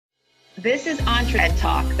This is EntreEd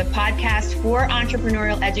Talk, the podcast for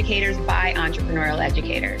entrepreneurial educators by entrepreneurial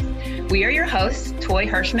educators. We are your hosts, Toy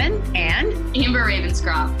Hirschman and Amber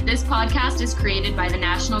Ravenscroft. This podcast is created by the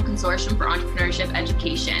National Consortium for Entrepreneurship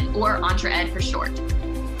Education, or EntreEd for short.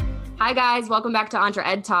 Hi guys, welcome back to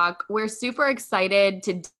EntreEd Talk. We're super excited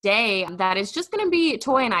today that it's just going to be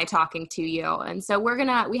Toy and I talking to you. And so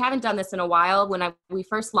we haven't done this in a while. When we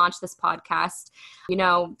first launched this podcast,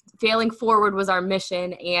 failing forward was our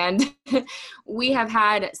mission, and we have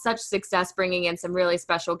had such success bringing in some really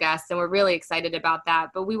special guests, and we're really excited about that.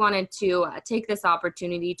 But we wanted to take this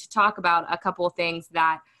opportunity to talk about a couple of things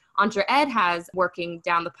that EntreEd has working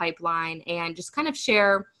down the pipeline and just kind of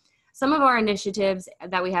share some of our initiatives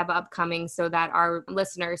that we have upcoming so that our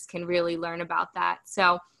listeners can really learn about that.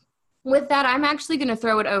 So with that, I'm actually going to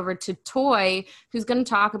throw it over to Toy, who's going to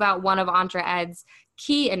talk about one of EntreEd's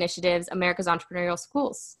key initiatives, America's Entrepreneurial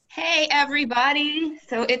Schools. Hey, everybody.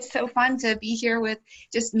 So it's so fun to be here with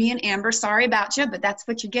just me and Amber. Sorry about you, but that's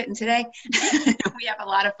what you're getting today. We have a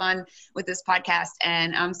lot of fun with this podcast,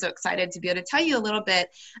 and I'm so excited to be able to tell you a little bit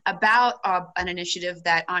about an initiative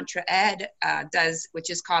that EntreEd does, which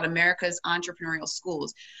is called America's Entrepreneurial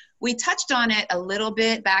Schools. We touched on it a little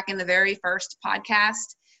bit back in the very first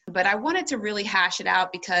podcast, but I wanted to really hash it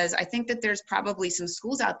out because I think that there's probably some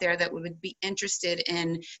schools out there that would be interested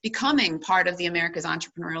in becoming part of the America's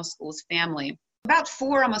Entrepreneurial Schools family. About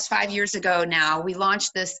 4, almost 5 years ago now, we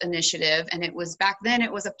launched this initiative, and back then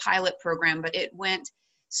it was a pilot program, but it went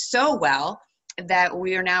so well that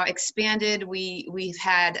we are now expanded. We've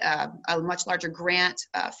had a much larger grant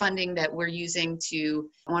funding that we're using to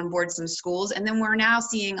onboard some schools, and then we're now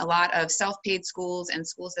seeing a lot of self-paid schools and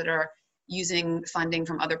schools that are using funding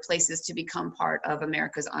from other places to become part of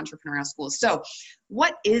America's Entrepreneurial Schools. So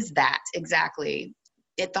what is that exactly?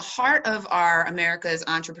 At the heart of our America's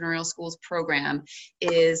Entrepreneurial Schools program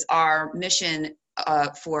is our mission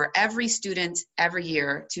for every student every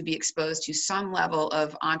year to be exposed to some level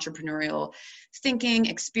of entrepreneurial thinking,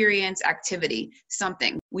 experience, activity,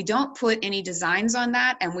 something. We don't put any designs on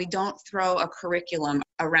that, and we don't throw a curriculum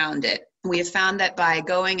around it. We have found that by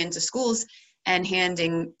going into schools and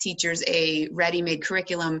handing teachers a ready-made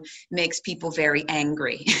curriculum makes people very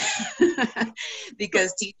angry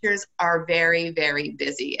because teachers are very, very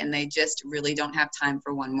busy and they just really don't have time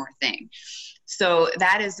for one more thing. So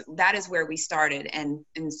that is where we started. And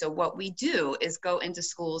so what we do is go into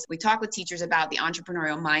schools. We talk with teachers about the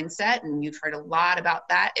entrepreneurial mindset, and you've heard a lot about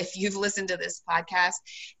that if you've listened to this podcast,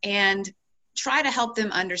 and try to help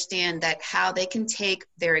them understand that how they can take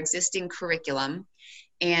their existing curriculum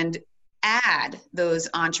and add those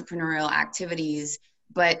entrepreneurial activities,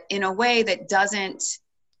 but in a way that doesn't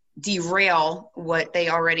derail what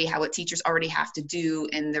teachers already have to do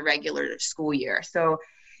in the regular school year. So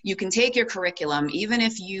you can take your curriculum, even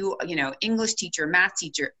if English teacher, math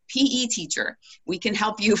teacher, PE teacher, we can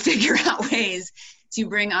help you figure out ways to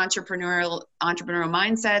bring entrepreneurial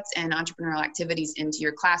mindsets and entrepreneurial activities into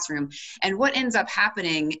your classroom. And what ends up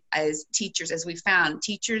happening as teachers, as we found,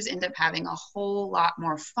 teachers end up having a whole lot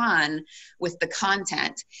more fun with the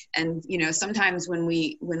content. And sometimes when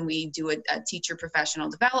we do a teacher professional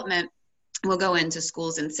development, we'll go into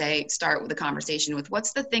schools and start with a conversation with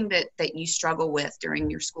what's the thing that you struggle with during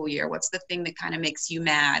your school year? What's the thing that kind of makes you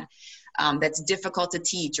mad, that's difficult to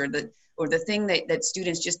teach, or the thing that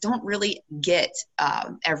students just don't really get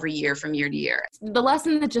every year from year to year. The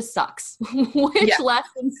lesson that just sucks. Which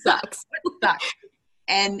lesson sucks? Sucks.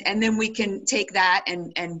 And then we can take that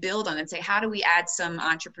and build on it and say, how do we add some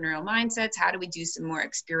entrepreneurial mindsets? How do we do some more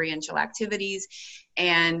experiential activities?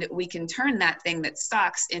 And we can turn that thing that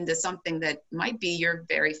sucks into something that might be your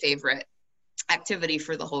very favorite activity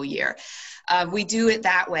for the whole year. We do it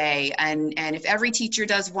that way. And if every teacher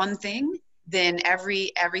does one thing, then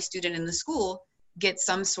every student in the school gets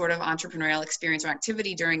some sort of entrepreneurial experience or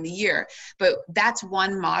activity during the year. But that's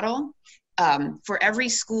one model. For every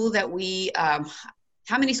school that we,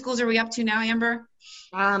 how many schools are we up to now, Amber?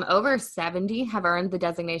 Over 70 have earned the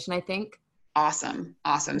designation, I think. Awesome.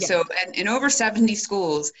 Yes. So in over 70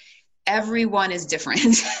 schools, everyone is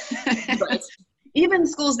different. Right. Even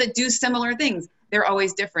schools that do similar things, they're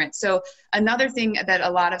always different. So another thing that a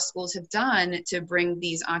lot of schools have done to bring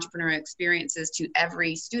these entrepreneurial experiences to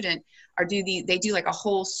every student they do like a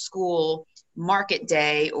whole school market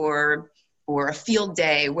day or a field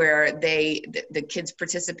day where the kids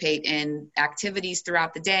participate in activities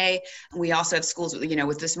throughout the day. We also have schools,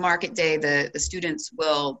 with this market day, the students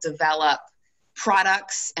will develop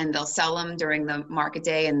products and they'll sell them during the market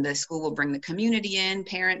day, and the school will bring the community in,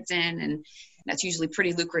 parents in, That's usually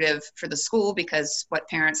pretty lucrative for the school, because what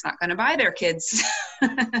parent's not going to buy their kids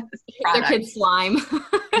their kids slime?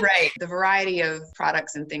 Right. The variety of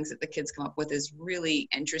products and things that the kids come up with is really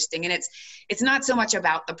interesting. And it's not so much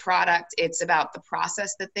about the product, it's about the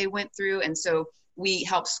process that they went through. And so we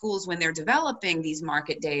help schools when they're developing these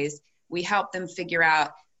market days, we help them figure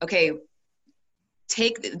out, okay,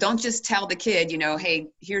 don't just tell the kid, hey,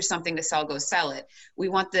 here's something to sell, go sell it. We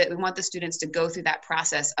want the students to go through that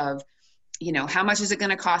process of, how much is it going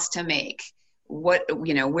to cost to make?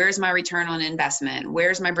 Where's my return on investment?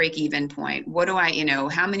 Where's my break-even point? What do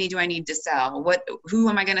how many do I need to sell? Who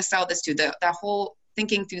am I going to sell this to? The whole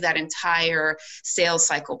thinking through that entire sales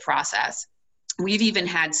cycle process. We've even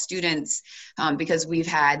had students, because we've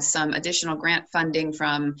had some additional grant funding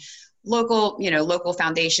from local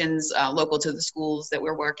foundations, local to the schools that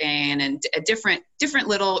we're working, and a different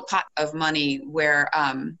little pot of money where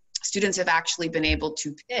students have actually been able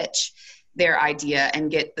to pitch their idea and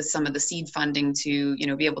get some of the seed funding to,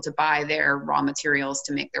 be able to buy their raw materials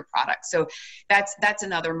to make their product. So that's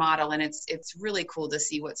another model. And it's really cool to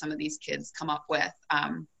see what some of these kids come up with.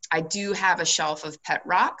 I do have a shelf of pet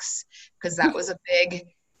rocks, because that was a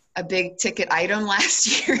big ticket item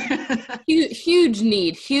last year. Huge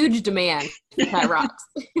need, huge demand for pet rocks.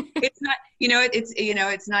 It's not,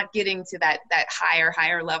 it's not getting to that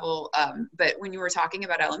higher level. But when you were talking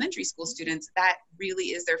about elementary school students, that really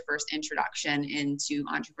is their first introduction into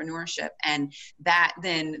entrepreneurship. And that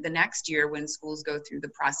then the next year when schools go through the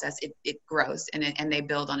process, it grows and they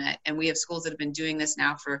build on it. And we have schools that have been doing this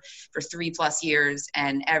now for 3+ years.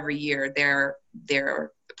 And every year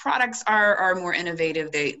their products are more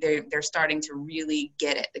innovative. They're starting to really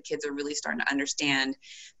get it. The kids are really starting to understand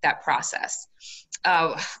that process.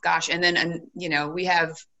 Oh gosh. And then, we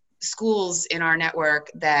have schools in our network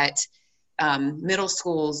that middle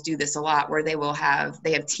schools do this a lot, where they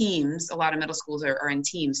have teams. A lot of middle schools are in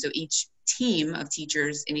teams. So each team of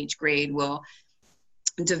teachers in each grade will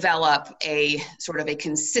develop a sort of a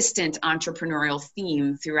consistent entrepreneurial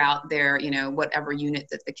theme throughout their, whatever unit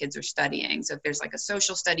that the kids are studying. So if there's like a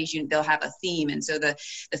social studies unit, they'll have a theme. And so the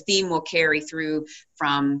theme will carry through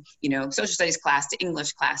from, social studies class to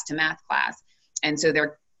English class to math class. And so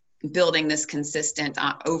they're building this consistent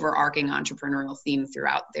overarching entrepreneurial theme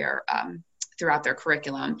throughout their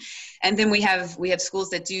curriculum. And then we have schools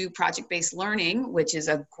that do project-based learning, which is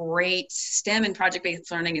a great STEM, and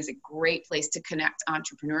project-based learning is a great place to connect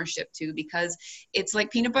entrepreneurship to, because it's like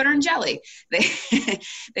peanut butter and jelly.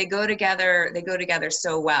 They go together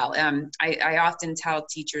so well. I often tell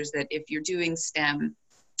teachers that if you're doing STEM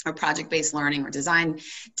or project-based learning or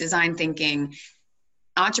design thinking,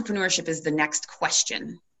 entrepreneurship is the next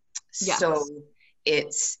question. Yes. So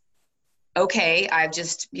it's, okay,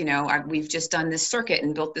 we've just done this circuit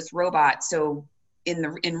and built this robot. So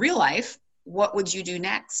in real life, what would you do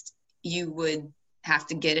next? You would have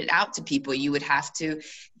to get it out to people. You would have to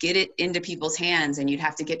get it into people's hands, and you'd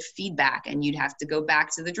have to get feedback, and you'd have to go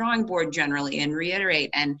back to the drawing board generally and reiterate.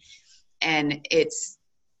 And it's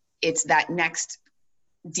that next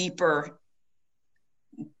deeper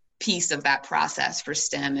piece of that process for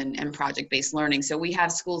STEM and project-based learning. So we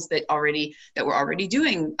have schools that were already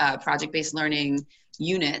doing project-based learning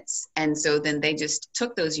units. And so then they just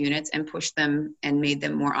took those units and pushed them and made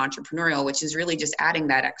them more entrepreneurial, which is really just adding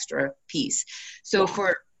that extra piece. So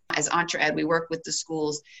as EntreEd, we work with the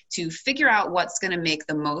schools to figure out what's going to make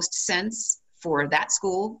the most sense for that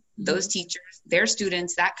school, those teachers, their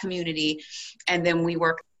students, that community. And then we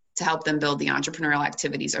work to help them build the entrepreneurial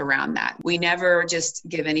activities around that. We never just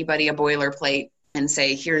give anybody a boilerplate and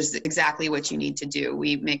say, here's exactly what you need to do.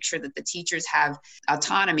 We make sure that the teachers have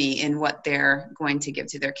autonomy in what they're going to give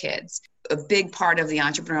to their kids. A big part of the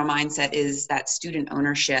entrepreneurial mindset is that student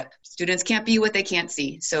ownership. Students can't be what they can't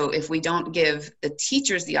see. So if we don't give the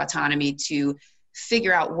teachers the autonomy to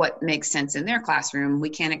figure out what makes sense in their classroom, we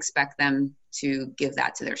can't expect them to give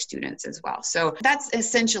that to their students as well. So that's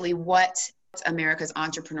essentially what America's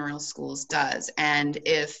Entrepreneurial Schools does. And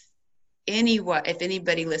if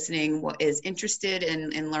anybody listening is interested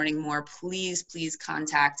in learning more, please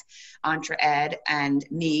contact EntreEd and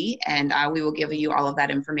me, and we will give you all of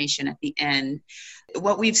that information at the end.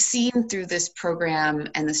 What we've seen through this program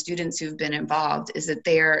and the students who've been involved is that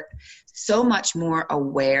they're so much more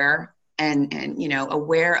aware and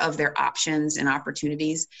aware of their options and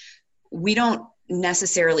opportunities. We don't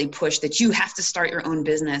necessarily push that you have to start your own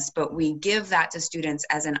business, but we give that to students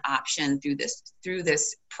as an option through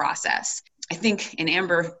this process. I think, and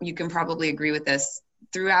Amber, you can probably agree with this,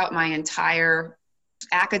 throughout my entire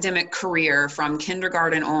academic career from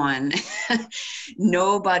kindergarten on,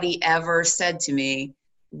 nobody ever said to me,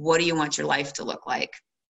 what do you want your life to look like?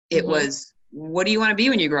 It was, what do you want to be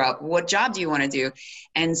when you grow up? What job do you want to do?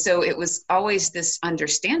 And so it was always this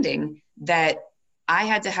understanding that I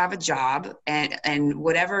had to have a job, and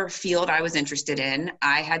whatever field I was interested in,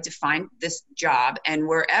 I had to find this job, and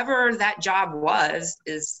wherever that job was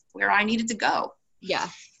is where I needed to go. Yeah.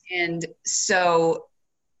 And so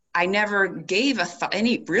I never gave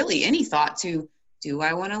any thought to, do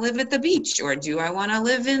I want to live at the beach, or do I want to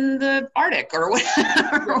live in the Arctic, or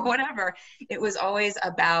whatever. It was always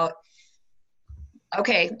about,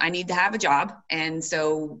 okay, I need to have a job. And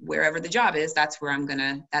so wherever the job is, that's where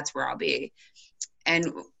I'll be.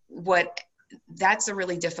 And that's a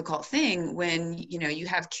really difficult thing when, you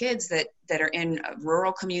have kids that are in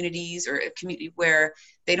rural communities, or a community where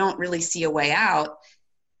they don't really see a way out,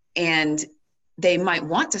 and they might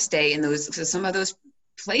want to stay in those. So some of those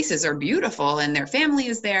places are beautiful and their family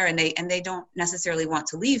is there, and they don't necessarily want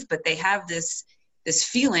to leave, but they have this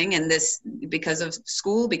feeling, and this, because of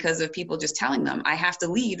school, because of people just telling them, I have to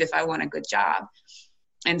leave if I want a good job.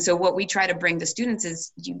 And so what we try to bring to students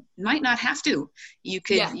is, you might not have to. You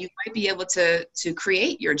might be able to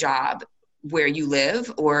create your job where you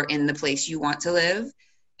live, or in the place you want to live.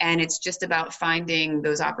 And it's just about finding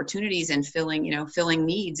those opportunities and filling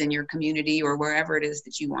needs in your community, or wherever it is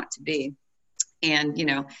that you want to be. And,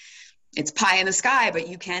 it's pie in the sky, but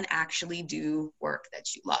you can actually do work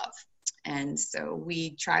that you love. And so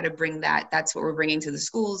we try to bring that's what we're bringing to the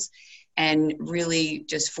schools, and really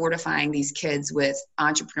just fortifying these kids with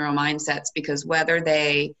entrepreneurial mindsets, because whether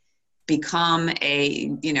they become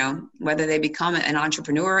an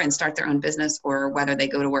entrepreneur and start their own business, or whether they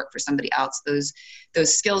go to work for somebody else, those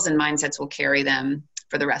skills and mindsets will carry them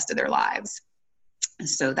for the rest of their lives.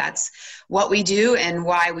 So that's what we do and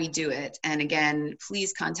why we do it. And again,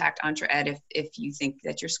 please contact EntreEd if you think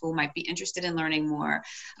that your school might be interested in learning more.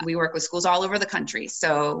 We work with schools all over the country,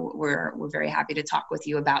 so we're very happy to talk with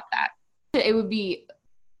you about that. It would be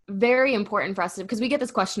very important for us because we get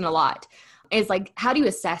this question a lot. Is like, how do you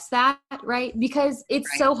assess that, right? Because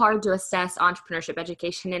it's so hard to assess entrepreneurship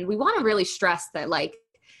education. And we want to really stress that, like,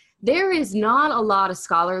 there is not a lot of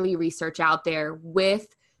scholarly research out there with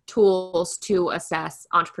tools to assess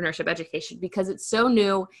entrepreneurship education, because it's so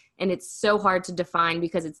new and it's so hard to define,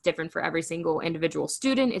 because it's different for every single individual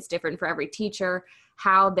student. It's different for every teacher,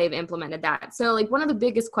 how they've implemented that. So like, one of the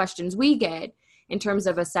biggest questions we get in terms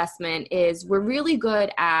of assessment is, we're really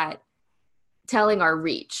good at telling our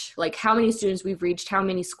reach, like how many students we've reached, how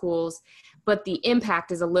many schools, but the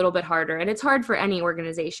impact is a little bit harder, and it's hard for any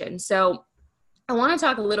organization. So I want to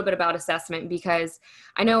talk a little bit about assessment, because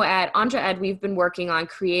I know at EntreEd, we've been working on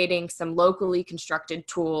creating some locally constructed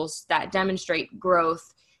tools that demonstrate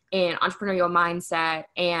growth in entrepreneurial mindset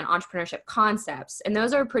and entrepreneurship concepts. And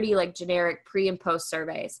those are pretty like generic pre and post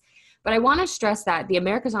surveys. But I want to stress that the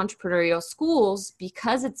America's Entrepreneurial Schools,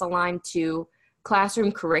 because it's aligned to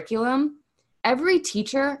classroom curriculum, every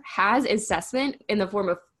teacher has assessment in the form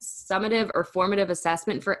of summative or formative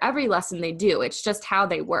assessment for every lesson they do. It's just how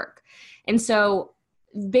they work. And so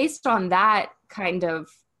based on that kind of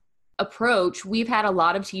approach, we've had a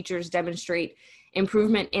lot of teachers demonstrate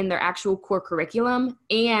improvement in their actual core curriculum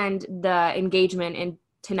and the engagement and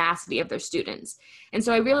tenacity of their students. And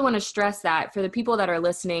so I really want to stress that for the people that are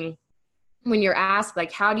listening, when you're asked,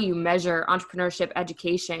 like, how do you measure entrepreneurship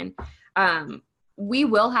education? We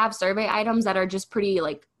will have survey items that are just pretty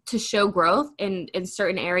like to show growth in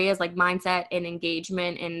certain areas like mindset and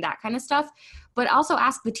engagement and that kind of stuff, but also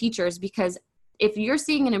ask the teachers, because if you're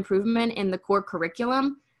seeing an improvement in the core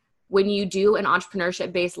curriculum when you do an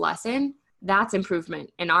entrepreneurship based lesson, that's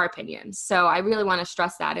improvement in our opinion. So I really want to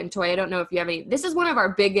stress that. And Toy, I don't know if you have any, this is one of our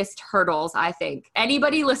biggest hurdles, I think.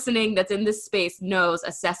 Anybody listening that's in this space knows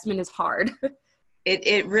assessment is hard.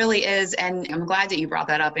 It really is. And I'm glad that you brought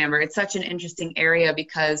that up, Amber. It's such an interesting area,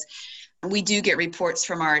 because we do get reports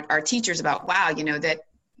from our teachers about, wow, that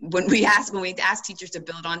when we ask teachers to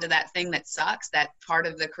build onto that thing that sucks, that part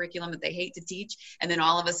of the curriculum that they hate to teach, and then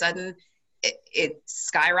all of a sudden it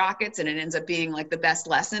skyrockets and it ends up being like the best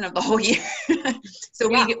lesson of the whole year. So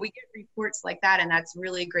we get reports like that, and that's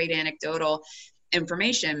really great anecdotal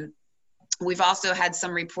information. We've also had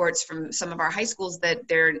some reports from some of our high schools that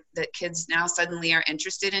kids now suddenly are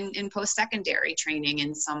interested in post-secondary training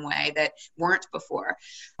in some way that weren't before.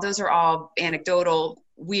 Those are all anecdotal.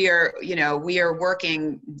 We are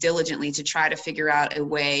working diligently to try to figure out a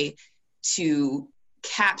way to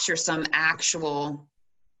capture some actual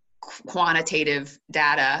quantitative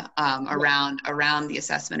data around the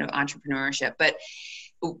assessment of entrepreneurship. But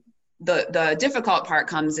the difficult part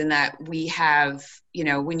comes in that we have,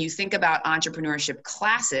 when you think about entrepreneurship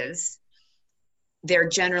classes, they're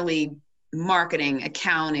generally marketing,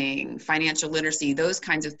 accounting, financial literacy, those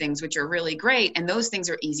kinds of things, which are really great. And those things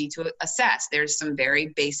are easy to assess. There's some very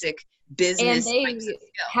basic business and types they of skills.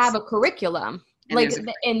 have a curriculum, And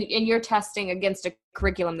like, and you're testing against a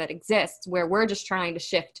curriculum that exists, where we're just trying to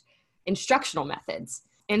shift instructional methods.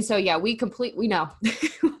 And so, yeah, we know,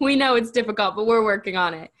 we know it's difficult, but we're working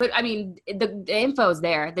on it. But I mean, the info's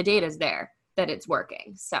there, the data's there that it's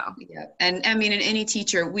working. So, yeah. And I mean, in any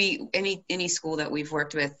teacher, any school that we've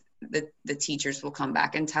worked with, the teachers will come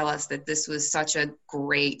back and tell us that this was such a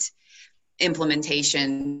great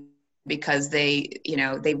implementation, because they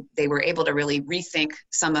were able to really rethink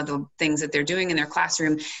some of the things that they're doing in their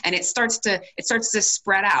classroom, and it starts to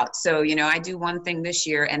spread out. So, I do one thing this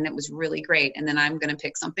year and it was really great, and then I'm going to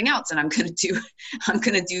pick something else, and I'm going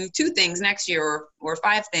to do 2 things next year, or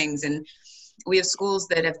 5 things. And we have schools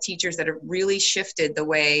that have teachers that have really shifted the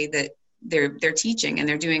way that they're teaching, and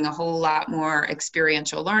they're doing a whole lot more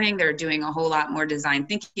experiential learning. They're doing a whole lot more design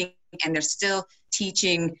thinking, and they're still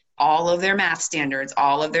teaching all of their math standards,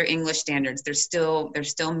 all of their English standards. They're still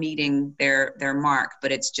meeting their mark,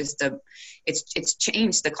 but it's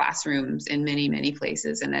changed the classrooms in many, many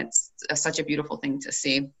places. And that's such a beautiful thing to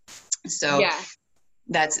see. So yeah.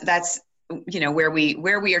 That's where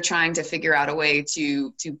we are trying to figure out a way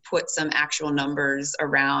to put some actual numbers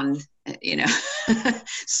around,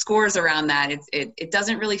 scores around that. It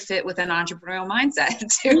doesn't really fit with an entrepreneurial mindset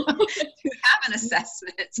to have an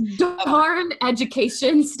assessment. Darn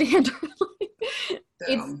education standard.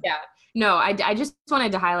 No, I just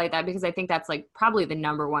wanted to highlight that, because I think that's like probably the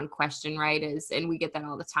number one question, right? And we get that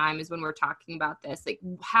all the time, is when we're talking about this, like,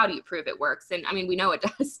 how do you prove it works? And I mean, we know it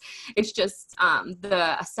does. It's just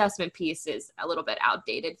the assessment piece is a little bit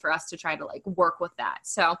outdated for us to try to like work with that.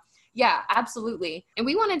 So yeah, absolutely. And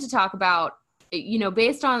we wanted to talk about,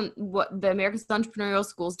 based on what the America's Entrepreneurial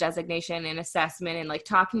Schools designation and assessment, and like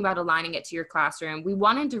talking about aligning it to your classroom, we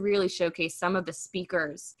wanted to really showcase some of the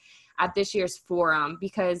speakers at this year's forum,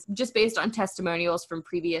 because just based on testimonials from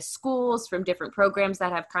previous schools, from different programs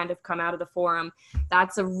that have kind of come out of the forum,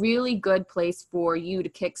 that's a really good place for you to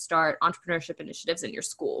kickstart entrepreneurship initiatives in your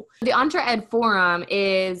school. The EntreEd Forum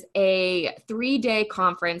is a 3-day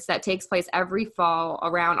conference that takes place every fall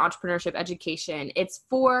around entrepreneurship education. It's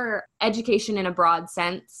for education in a broad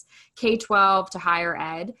sense, K-12 to higher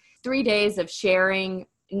ed. 3 days of sharing,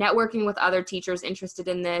 networking with other teachers interested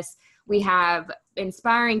in this. We have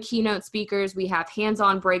inspiring keynote speakers. We have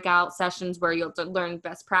hands-on breakout sessions where you'll learn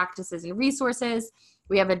best practices and resources.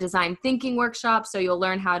 We have a design thinking workshop, so you'll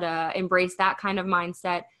learn how to embrace that kind of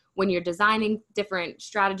mindset when you're designing different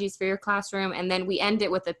strategies for your classroom. And then we end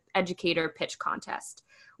it with an educator pitch contest,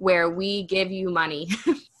 where we give you money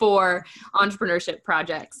for entrepreneurship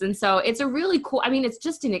projects. And so it's a really cool, it's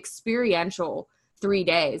just an experiential 3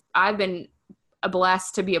 days. I've been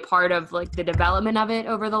blessed to be a part of like the development of it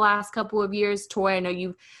over the last couple of years. Toy, I know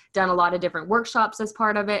you've done a lot of different workshops as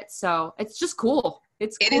part of it. So it's just cool.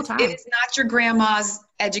 It's cool time. It is not your grandma's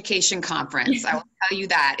education conference. I will tell you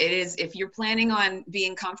that. It is, if you're planning on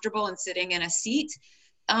being comfortable and sitting in a seat,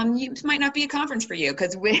 it might not be a conference for you,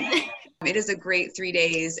 because it is a great 3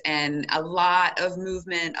 days and a lot of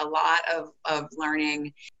movement, a lot of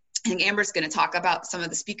learning. I think Amber's going to talk about some of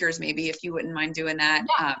the speakers, maybe, if you wouldn't mind doing that.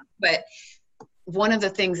 Yeah. But one of the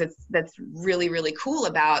things that's really, really cool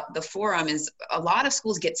about the forum is a lot of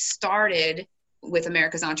schools get started with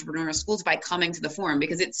America's Entrepreneurial Schools by coming to the forum,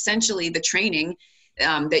 because it's essentially the training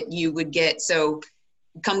that you would get. So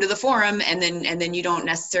come to the forum, and then you don't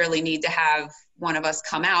necessarily need to have one of us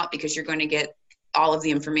come out, because you're going to get all of the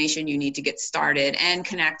information you need to get started and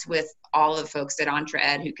connect with all of the folks at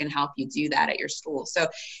EntreEd who can help you do that at your school. So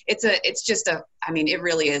it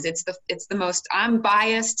really is. It's the most, I'm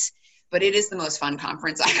biased, but it is the most fun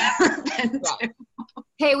conference I've ever been to.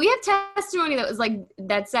 Hey, we have testimony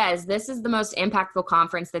that says this is the most impactful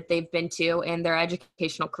conference that they've been to in their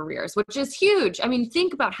educational careers, which is huge.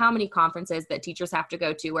 Think about how many conferences that teachers have to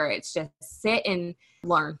go to where it's just sit and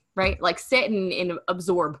learn, right? Like sit and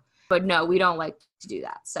absorb. But no, we don't like to do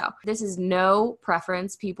that. So this is no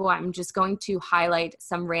preference, people. I'm just going to highlight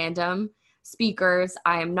some random speakers.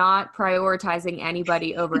 I am not prioritizing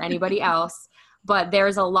anybody over anybody else. But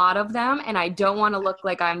there's a lot of them, and I don't want to look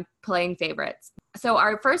like I'm playing favorites. So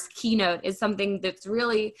our first keynote is somebody that's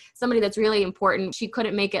really important. She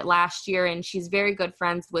couldn't make it last year, and she's very good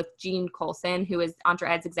friends with Jean Colson, who is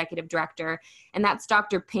EntreEd's executive director, and that's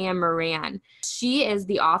Dr. Pam Moran. She is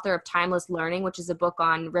the author of Timeless Learning, which is a book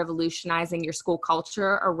on revolutionizing your school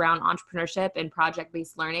culture around entrepreneurship and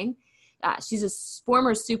project-based learning. She's a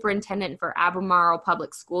former superintendent for Albemarle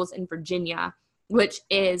Public Schools in Virginia, which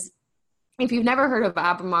is, if you've never heard of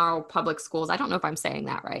Albemarle Public Schools, I don't know if I'm saying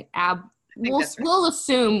that right. We'll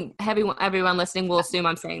assume everyone listening will assume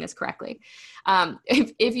I'm saying this correctly.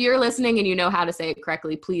 If you're listening and you know how to say it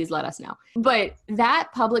correctly, please let us know. But that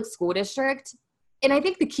public school district, and I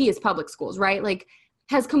think the key is public schools, right? Like,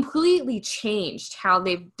 has completely changed how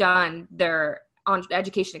they've done their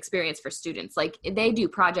education experience for students. Like, they do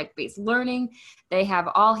project-based learning. They have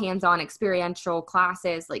all hands-on experiential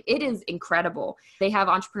classes. Like, it is incredible. They have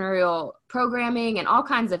entrepreneurial programming and all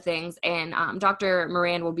kinds of things. And Dr.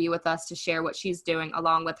 Moran will be with us to share what she's doing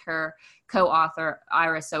along with her co-author,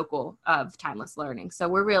 Ira Sokol of Timeless Learning. So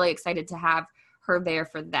we're really excited to have her there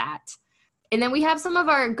for that. And then we have some of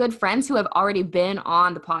our good friends who have already been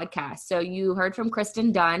on the podcast. So you heard from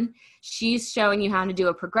Kristen Dunn. She's showing you how to do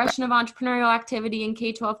a progression of entrepreneurial activity in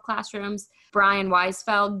K-12 classrooms. Brian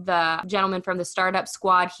Weisfeld, the gentleman from the Startup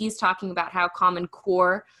Squad, he's talking about how Common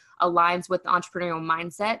Core aligns with the entrepreneurial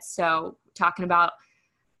mindset. So talking about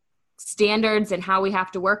standards and how we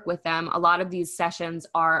have to work with them. A lot of these sessions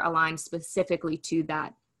are aligned specifically to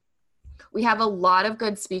that. We have a lot of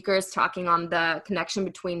good speakers talking on the connection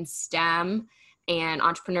between STEM and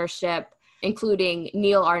entrepreneurship, including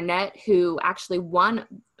Neil Arnett, who actually won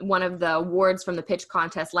one of the awards from the pitch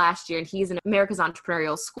contest last year. And he's in America's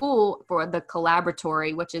Entrepreneurial School for the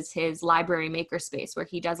Collaboratory, which is his library makerspace, where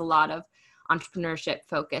he does a lot of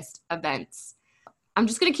entrepreneurship-focused events. I'm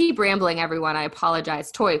just going to keep rambling, everyone. I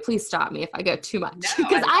apologize. Toy, please stop me if I go too much.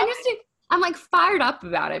 Because I'm like fired up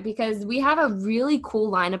about it because we have a really cool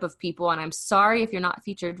lineup of people, and I'm sorry if you're not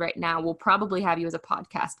featured right now. We'll probably have you as a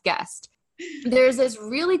podcast guest. There's this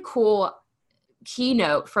really cool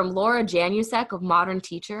keynote from Laura Janusek of Modern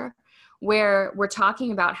Teacher, where we're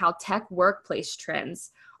talking about how tech workplace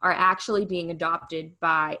trends are actually being adopted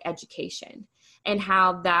by education, and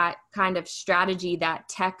how that kind of strategy that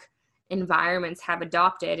tech environments have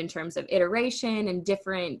adopted in terms of iteration and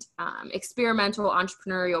different experimental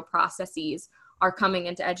entrepreneurial processes are coming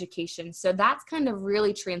into education. So that's kind of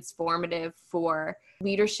really transformative for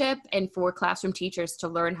leadership and for classroom teachers to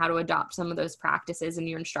learn how to adopt some of those practices in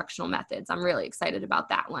your instructional methods. I'm really excited about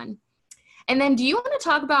that one. And then do you want to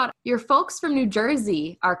talk about your folks from New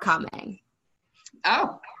Jersey are coming?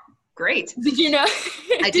 Oh, great. Did you know?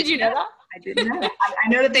 Did you know that? I didn't know that. I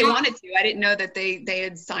know that they wanted to. I didn't know that they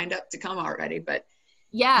had signed up to come already, but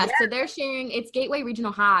yeah. So they're sharing, it's Gateway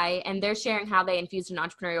Regional High, and they're sharing how they infused an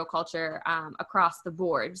entrepreneurial culture across the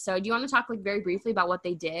board. So do you want to talk like very briefly about what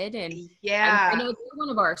they did? And I know they're one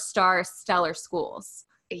of our stellar schools.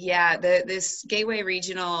 Yeah, this Gateway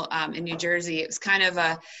Regional in New Jersey, it was kind of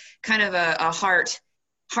a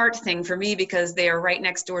heart thing for me because they are right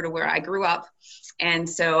next door to where I grew up. And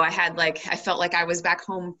so I felt like I was back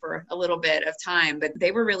home for a little bit of time, but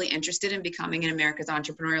they were really interested in becoming an America's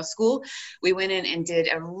Entrepreneurial School. We went in and did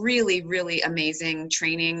a really, really amazing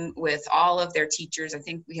training with all of their teachers. I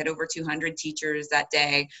think we had over 200 teachers that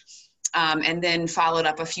day. And then followed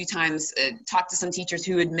up a few times, talked to some teachers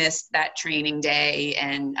who had missed that training day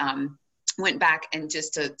and went back and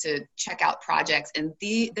just to check out projects. And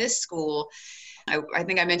this school, I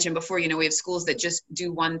think I mentioned before, we have schools that just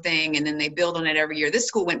do one thing and then they build on it every year. This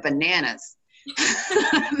school went bananas.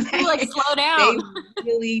 Slow down. They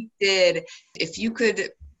really did. If you could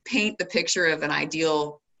paint the picture of an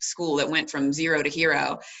ideal school that went from zero to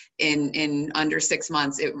hero in under 6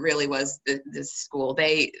 months, it really was this school.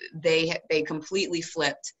 They completely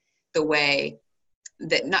flipped the way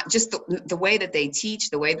that, not just the way that they teach,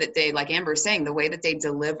 the way that they, like Amber was saying, the way that they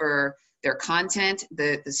deliver their content.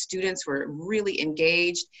 The students were really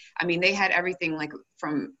engaged. I mean, they had everything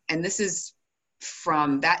and this is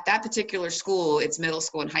from that particular school, it's middle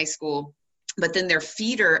school and high school, but then their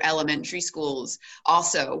feeder elementary schools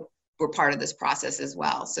also were part of this process as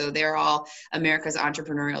well. So they're all America's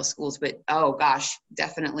Entrepreneurial Schools, but oh gosh,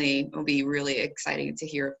 definitely will be really exciting to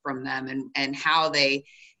hear from them and how they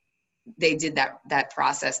did that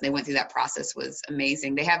process. They went through that process was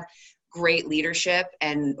amazing. They have great leadership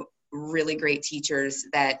and really great teachers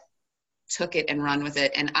that took it and run with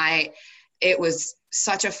it. And it was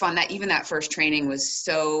such a fun, that first training was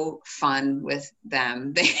so fun with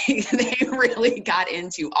them. They really got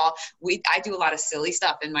into I do a lot of silly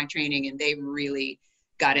stuff in my training and they really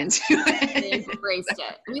got into it. They embraced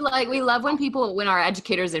it. We love when our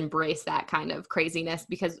educators embrace that kind of craziness,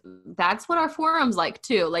 because that's what our forum's like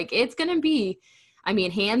too. Like, it's going to be,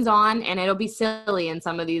 hands-on, and it'll be silly in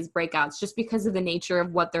some of these breakouts just because of the nature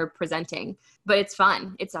of what they're presenting. But it's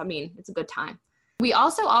fun. It's a good time. We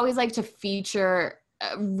also always like to feature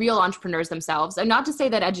real entrepreneurs themselves. And not to say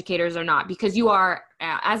that educators are not, because you are,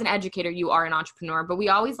 as an educator, you are an entrepreneur. But we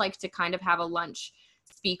always like to kind of have a lunch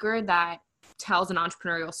speaker that tells an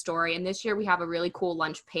entrepreneurial story. And this year we have a really cool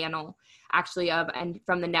lunch panel actually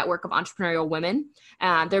from the Network of Entrepreneurial Women.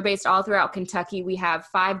 They're based all throughout Kentucky. We have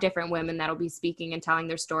 5 different women that'll be speaking and telling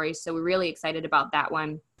their stories. So we're really excited about that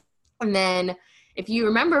one. And then if you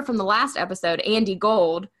remember from the last episode, Andy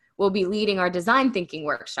Gold will be leading our design thinking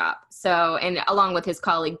workshop. So, and along with his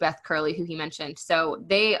colleague, Beth Curley, who he mentioned. So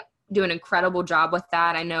they do an incredible job with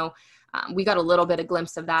that. I know we got a little bit of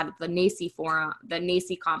glimpse of that at the NACCE forum, the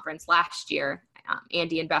NACCE conference last year,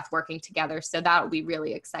 Andy and Beth working together. So that will be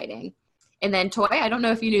really exciting. And then Toy, I don't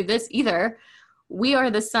know if you knew this either. We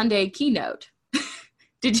are the Sunday keynote.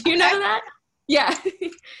 Did you know that? Yeah.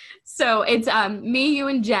 So it's me, you,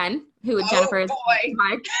 and Jen, Jennifer is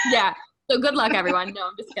my, yeah. So good luck, everyone. No,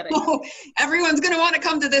 I'm just kidding. Oh, everyone's going to want to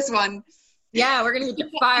come to this one. Yeah, we're going to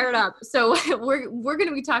get fired up. So we're going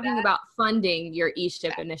to be talking about funding your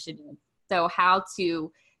eShip initiative. So how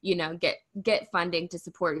to, get funding to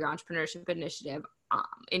support your entrepreneurship initiative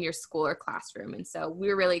in your school or classroom. And so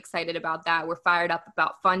we're really excited about that. We're fired up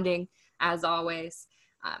about funding as always.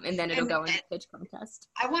 And then it'll go into the pitch contest.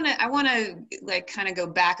 I want to like kind of go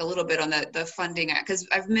back a little bit on the funding, because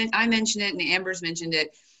I mentioned it and Amber's mentioned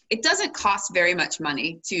it. It doesn't cost very much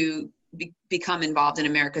money to become involved in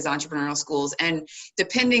America's Entrepreneurial Schools. And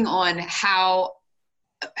depending on how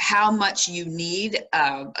much you need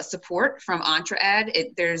a support from EntreEd,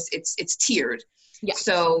 it's tiered. Yeah.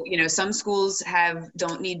 So, some schools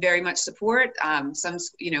don't need very much support. Some,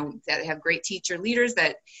 that have great teacher leaders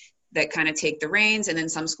that kind of take the reins. And then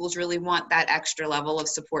some schools really want that extra level of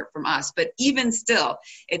support from us. But even still,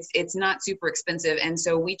 it's not super expensive. And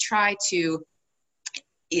so we try to,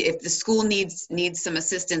 if the school needs some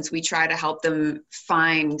assistance, we try to help them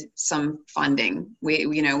find some funding. We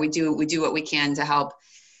do what we can to help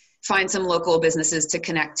find some local businesses to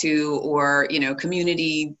connect to, or,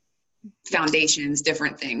 community foundations,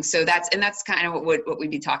 different things. So that's kind of what we'd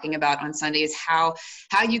be talking about on Sunday, is how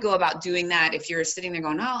you go about doing that. If you're sitting there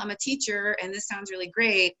going, oh, I'm a teacher and this sounds really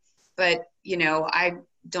great, but I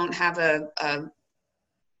don't have a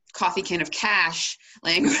coffee can of cash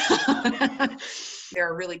laying around. There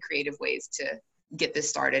are really creative ways to get this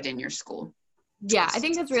started in your school. Yeah, I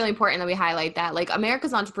think that's really important that we highlight that. Like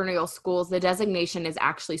America's Entrepreneurial Schools, the designation is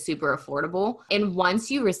actually super affordable. And once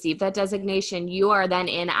you receive that designation, you are then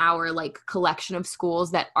in our collection of schools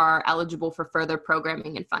that are eligible for further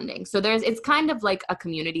programming and funding. So it's kind of like a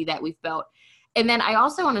community that we've built. And then I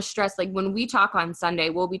also want to stress, when we talk on Sunday,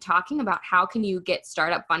 we'll be talking about how can you get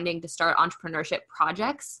startup funding to start entrepreneurship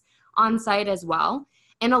projects on site as well.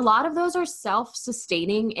 And a lot of those are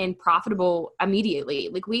self-sustaining and profitable immediately.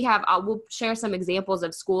 We'll share some examples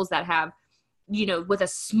of schools that have, with a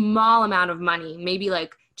small amount of money, maybe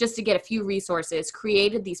just to get a few resources,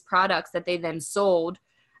 created these products that they then sold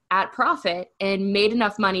at profit and made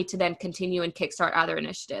enough money to then continue and kickstart other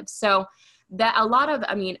initiatives. So that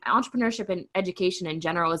entrepreneurship and education in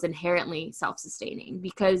general is inherently self-sustaining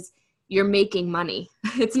because you're making money.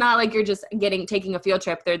 It's not like you're just taking a field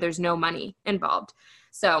trip there. There's no money involved.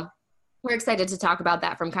 So we're excited to talk about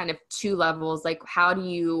that from kind of 2 levels. How do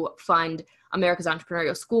you fund America's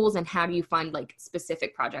Entrepreneurial Schools and how do you fund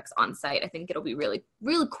specific projects on site? I think it'll be really,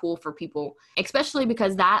 really cool for people, especially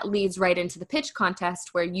because that leads right into the pitch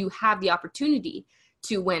contest where you have the opportunity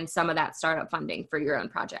to win some of that startup funding for your own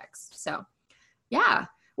projects. So yeah,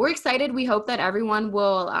 we're excited. We hope that everyone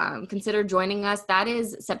will consider joining us. That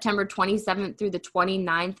is September 27th through the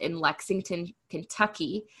 29th in Lexington,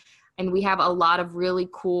 Kentucky. And we have a lot of really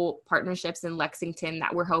cool partnerships in Lexington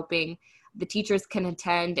that we're hoping the teachers can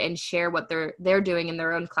attend and share what they're doing in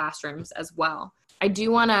their own classrooms as well. I do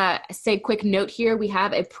want to say a quick note here. We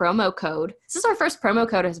have a promo code. This is our first promo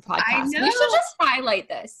code as a podcast. I know. We should just highlight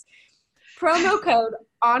this. Promo code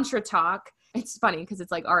EntreTalk. It's funny because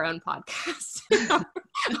it's our own podcast,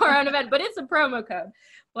 our own event, but it's a promo code,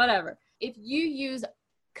 whatever. If you use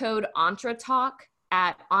code EntreTalk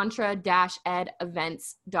at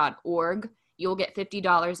entre-edevents.org, you'll get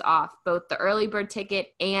 $50 off both the early bird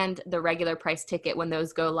ticket and the regular price ticket when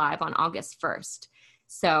those go live on August 1st.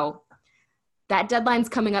 So that deadline's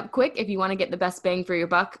coming up quick. If you want to get the best bang for your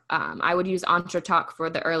buck, I would use EntreTalk for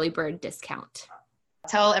the early bird discount.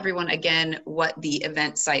 Tell everyone again what the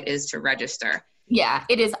event site is to register. Yeah,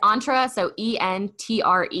 it is Entre, so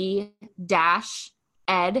ENTRE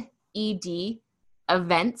 -ed, ED,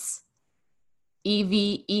 events,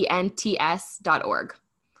 EVENTS.org.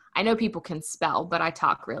 I know people can spell, but I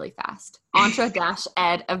talk really fast.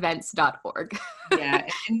 Entre-ed-events.org. Yeah,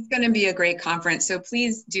 it's going to be a great conference. So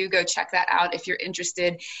please do go check that out if you're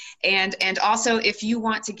interested. And also, if you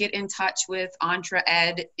want to get in touch with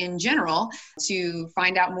EntreEd in general to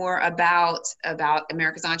find out more about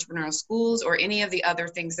America's Entrepreneurial Schools or any of the other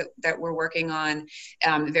things that we're working on,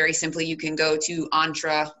 very simply, you can go to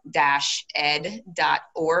entre-ed.org.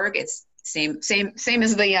 It's same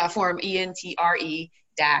as the form, ENTRE-ED.org.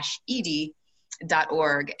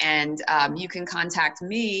 And you can contact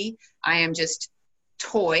me. I am just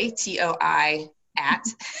TOI, TOI, at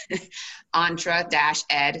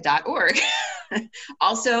entre-ed.org.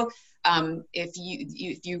 Also,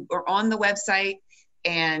 if you are on the website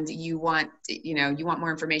and you want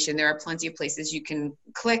more information, there are plenty of places you can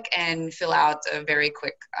click and fill out a very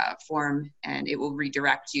quick form, and it will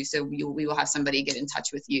redirect you. So we will have somebody get in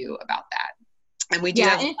touch with you about that. And we do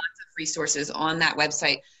have lots of resources on that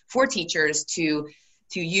website for teachers to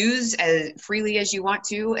use as freely as you want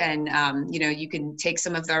to. And, you can take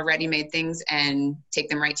some of the ready-made things and take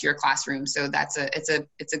them right to your classroom. So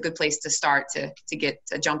it's a good place to start to get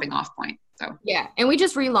a jumping off point. So yeah. And we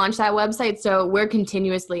just relaunched that website. So we're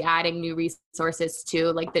continuously adding new resources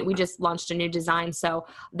too, like that we just launched a new design. So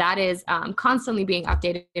that is constantly being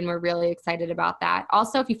updated, and we're really excited about that.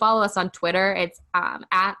 Also, if you follow us on Twitter, it's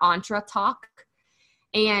at EntreTalk.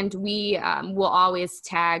 And we will always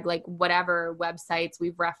tag like whatever websites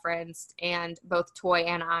we've referenced, and both Toy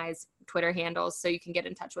and I's Twitter handles, so you can get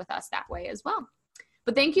in touch with us that way as well.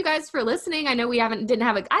 But thank you guys for listening. I know we I think this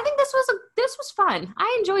was fun.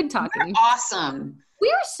 I enjoyed talking. We're awesome.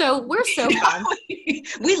 We're so fun.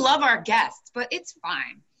 We love our guests, but it's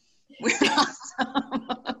fine. We're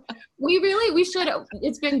awesome. We should.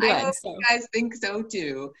 It's been good. I hope you guys think so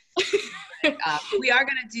too. We are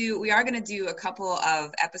gonna do a couple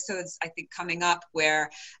of episodes, I think, coming up where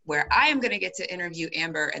I am gonna get to interview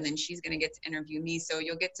Amber, and then she's gonna get to interview me. So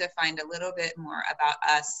you'll get to find a little bit more about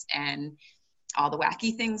us and all the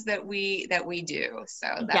wacky things that we do. So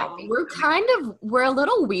we're a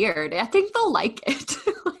little weird. I think they'll like it.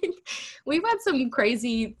 We've had some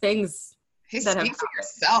crazy things. Hey, speak for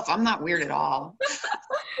yourself. I'm not weird at all.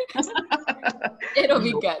 It'll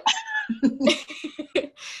be good.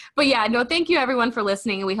 But yeah, no, thank you everyone for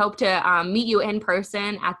listening. We hope to meet you in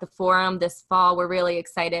person at the forum this fall. We're really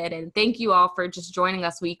excited, and thank you all for just joining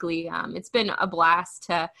us weekly. It's been a blast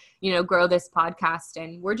to, grow this podcast,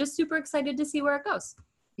 and we're just super excited to see where it goes.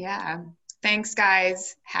 Yeah. Thanks,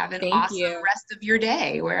 guys. Have an awesome rest of your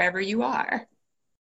day wherever you are.